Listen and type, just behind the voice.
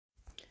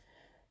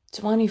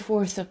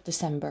24th of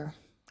December,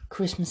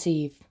 Christmas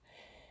Eve,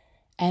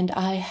 and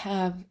I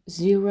have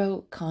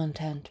zero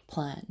content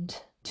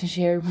planned to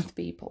share with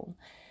people.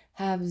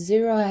 Have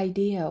zero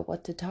idea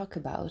what to talk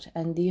about,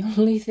 and the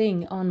only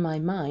thing on my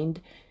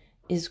mind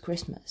is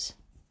Christmas.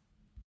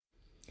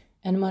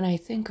 And when I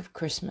think of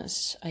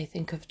Christmas, I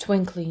think of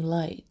twinkling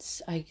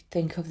lights, I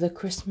think of the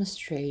Christmas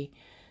tree,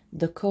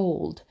 the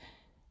cold,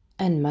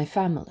 and my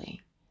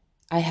family.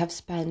 I have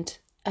spent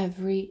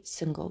every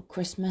single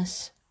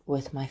Christmas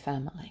with my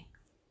family.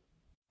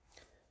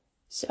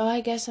 So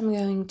I guess I'm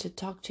going to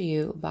talk to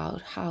you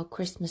about how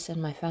Christmas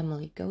and my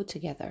family go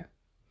together.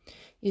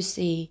 You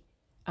see,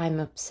 I'm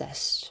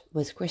obsessed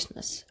with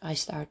Christmas. I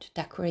start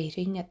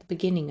decorating at the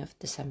beginning of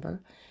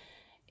December.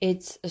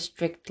 It's a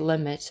strict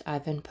limit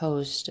I've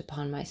imposed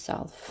upon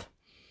myself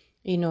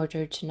in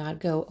order to not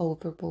go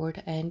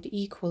overboard and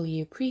equally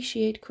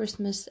appreciate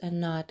Christmas and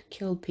not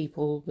kill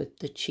people with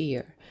the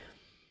cheer.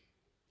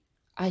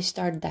 I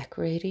start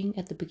decorating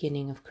at the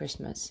beginning of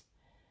Christmas.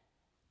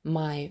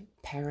 My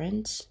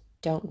parents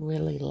don't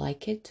really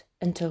like it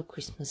until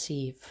Christmas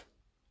Eve.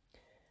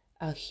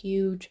 A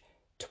huge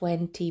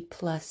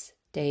 20+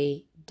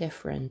 day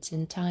difference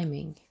in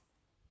timing.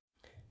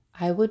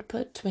 I would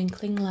put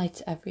twinkling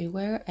lights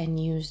everywhere and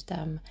use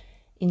them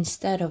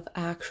instead of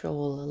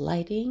actual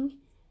lighting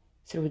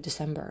through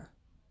December.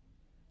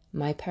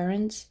 My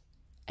parents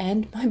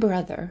and my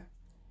brother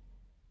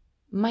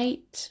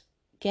might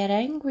get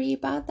angry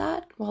about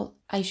that. Well,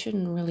 I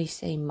shouldn't really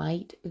say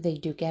might. They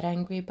do get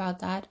angry about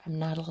that. I'm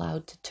not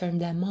allowed to turn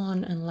them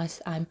on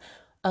unless I'm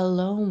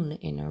alone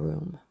in a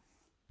room.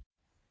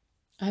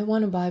 I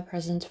want to buy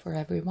presents for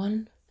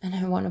everyone, and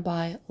I want to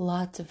buy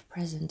lots of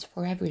presents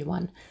for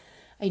everyone.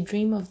 I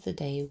dream of the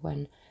day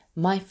when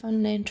my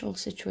financial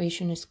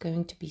situation is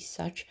going to be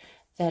such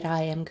that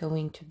I am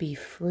going to be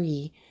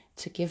free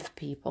to give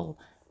people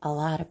a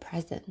lot of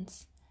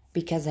presents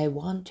because I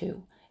want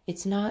to.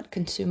 It's not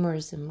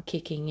consumerism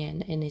kicking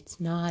in, and it's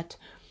not,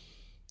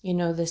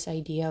 this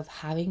idea of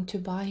having to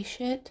buy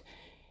shit.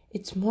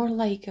 It's more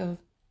like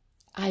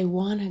I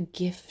want to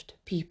gift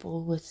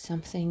people with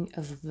something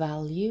of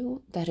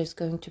value that is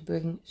going to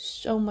bring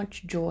so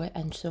much joy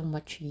and so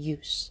much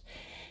use.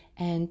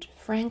 And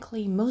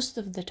frankly, most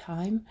of the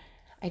time,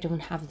 I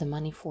don't have the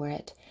money for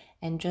it.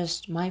 And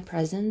just my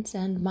presence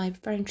and my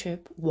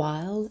friendship,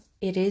 while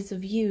it is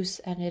of use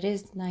and it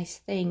is a nice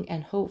thing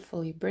and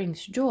hopefully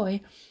brings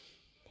joy,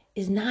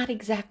 is not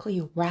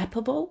exactly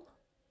wrappable.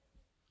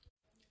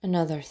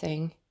 Another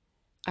thing,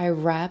 I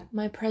wrap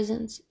my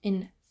presents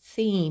in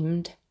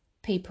themed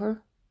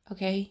paper,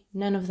 okay?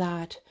 None of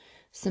that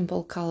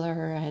simple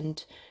color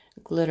and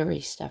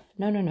glittery stuff.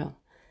 No.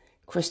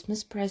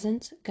 Christmas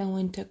presents go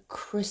into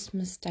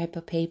Christmas type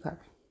of paper.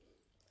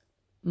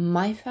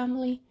 My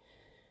family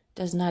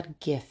does not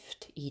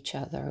gift each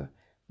other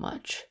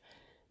much.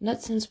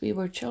 Not since we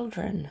were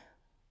children.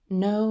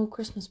 No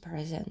Christmas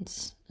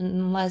presents,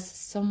 unless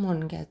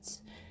someone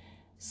gets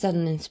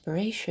sudden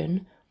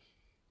inspiration.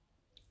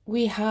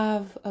 We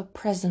have a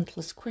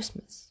presentless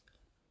Christmas.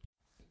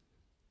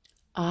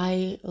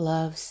 I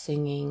love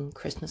singing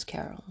Christmas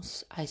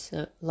carols. I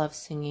love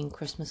singing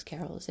Christmas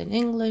carols in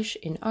English,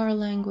 in our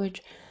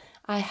language.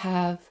 I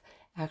have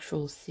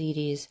actual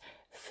CDs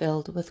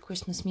filled with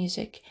Christmas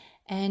music,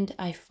 and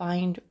I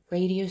find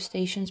radio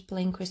stations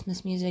playing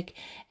Christmas music,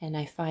 and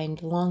I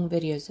find long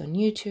videos on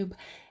YouTube,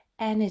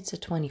 and it's a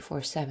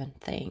 24/7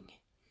 thing.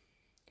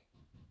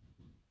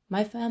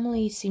 My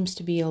family seems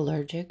to be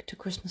allergic to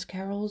Christmas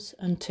carols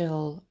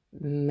until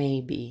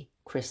maybe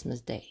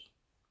Christmas Day.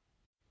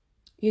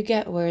 You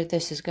get where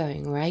this is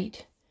going,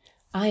 right?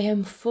 I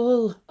am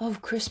full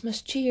of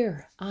Christmas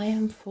cheer. I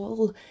am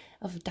full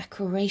of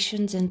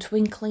decorations and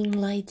twinkling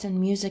lights and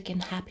music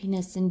and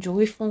happiness and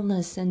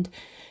joyfulness, and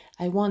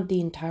I want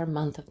the entire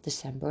month of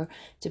December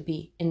to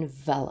be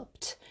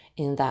enveloped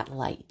in that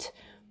light.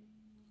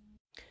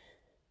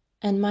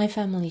 And my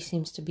family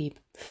seems to be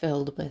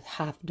filled with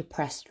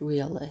half-depressed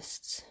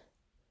realists.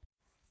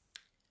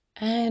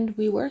 And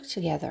we work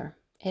together.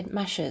 It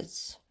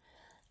meshes.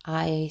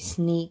 I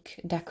sneak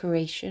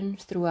decoration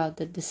throughout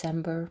the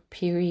December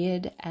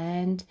period,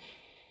 and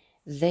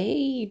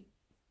they,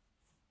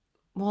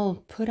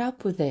 put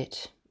up with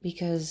it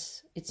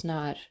because it's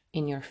not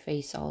in your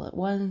face all at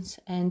once,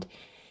 and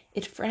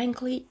it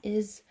frankly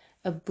is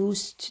a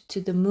boost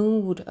to the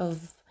mood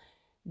of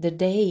the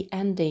day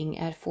ending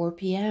at 4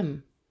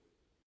 p.m.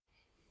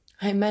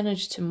 I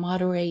managed to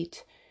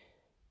moderate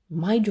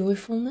my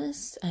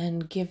joyfulness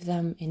and give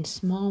them in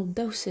small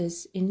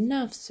doses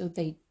enough so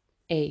they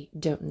A,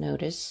 don't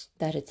notice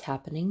that it's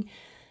happening,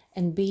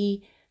 and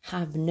B,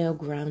 have no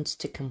grounds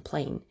to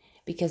complain,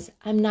 because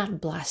I'm not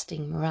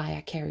blasting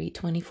Mariah Carey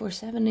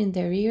 24/7 in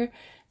their ear.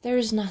 There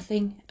is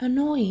nothing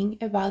annoying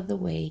about the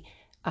way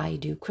I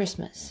do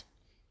Christmas.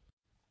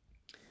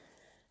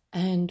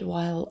 And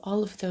while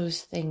all of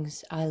those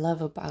things I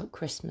love about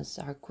Christmas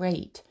are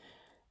great,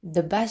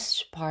 the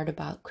best part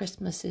about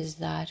Christmas is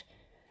that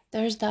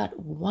there's that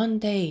one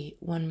day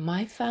when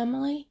my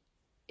family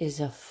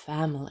is a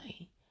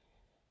family.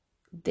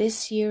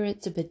 This year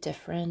it's a bit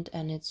different,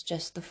 and it's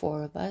just the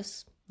four of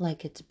us,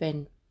 like it's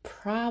been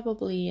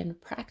probably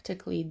and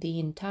practically the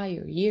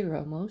entire year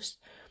almost.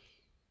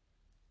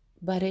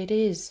 But it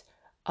is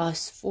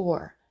us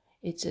four.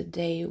 It's a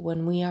day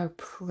when we are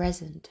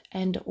present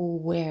and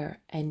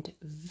aware and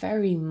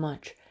very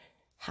much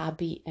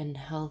happy and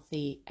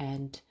healthy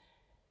and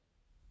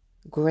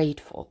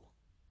grateful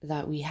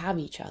that we have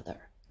each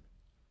other.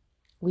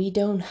 We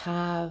don't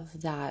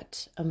have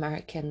that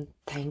American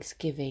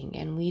Thanksgiving,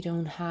 and we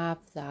don't have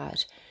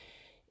that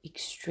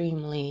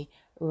extremely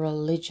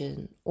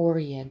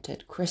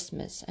religion-oriented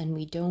Christmas, and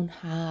we don't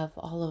have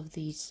all of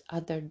these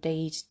other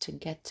days to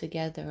get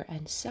together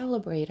and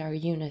celebrate our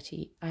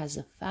unity as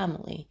a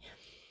family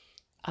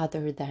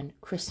other than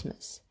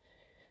Christmas.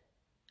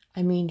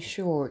 I mean,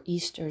 sure,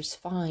 Easter's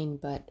fine,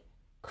 but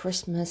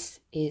Christmas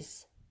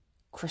is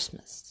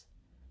Christmas.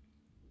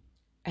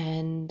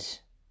 And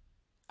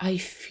I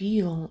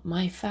feel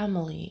my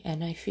family,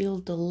 and I feel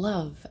the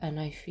love, and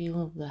I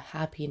feel the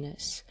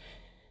happiness.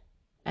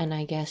 And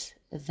I guess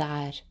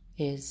that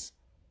is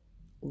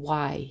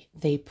why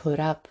they put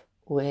up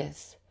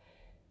with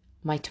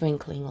my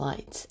twinkling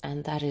lights,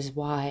 and that is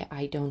why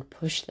I don't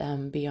push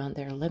them beyond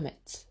their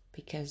limits,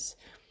 because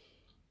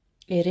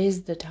it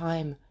is the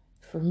time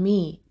for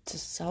me to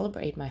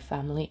celebrate my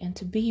family and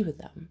to be with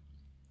them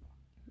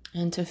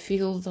and to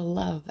feel the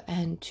love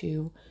and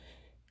to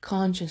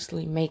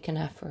consciously make an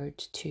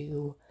effort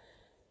to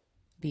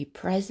be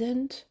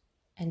present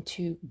and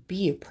to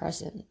be a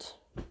present,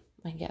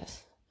 I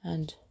guess.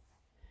 And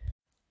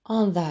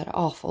on that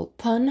awful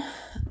pun,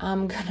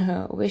 I'm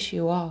gonna wish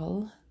you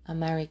all a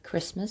Merry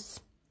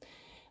Christmas,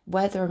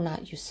 whether or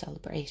not you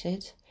celebrate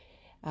it.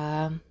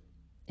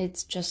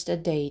 It's just a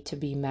day to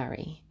be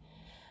merry.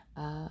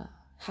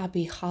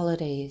 Happy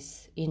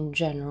holidays in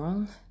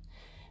general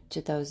to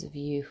those of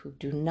you who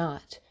do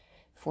not,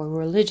 for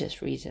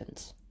religious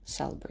reasons,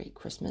 celebrate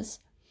Christmas.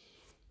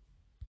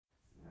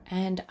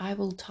 And I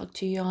will talk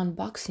to you on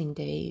Boxing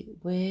Day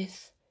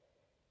with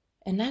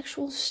an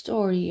actual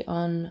story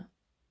on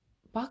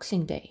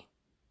Boxing Day,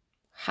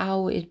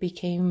 how it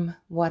became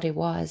what it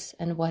was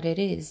and what it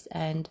is,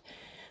 and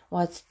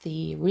what's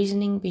the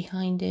reasoning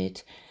behind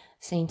it,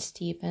 St.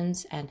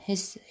 Stephen's and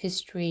his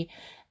history,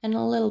 and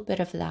a little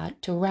bit of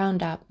that to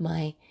round up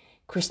my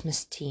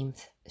Christmas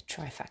themed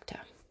trifecta.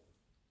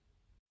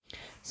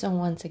 So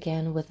once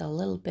again, with a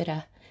little bit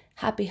of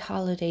happy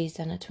holidays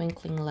and a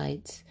twinkling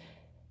lights,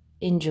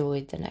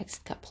 enjoy the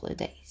next couple of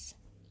days.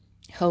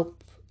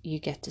 Hope you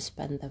get to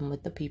spend them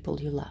with the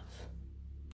people you love.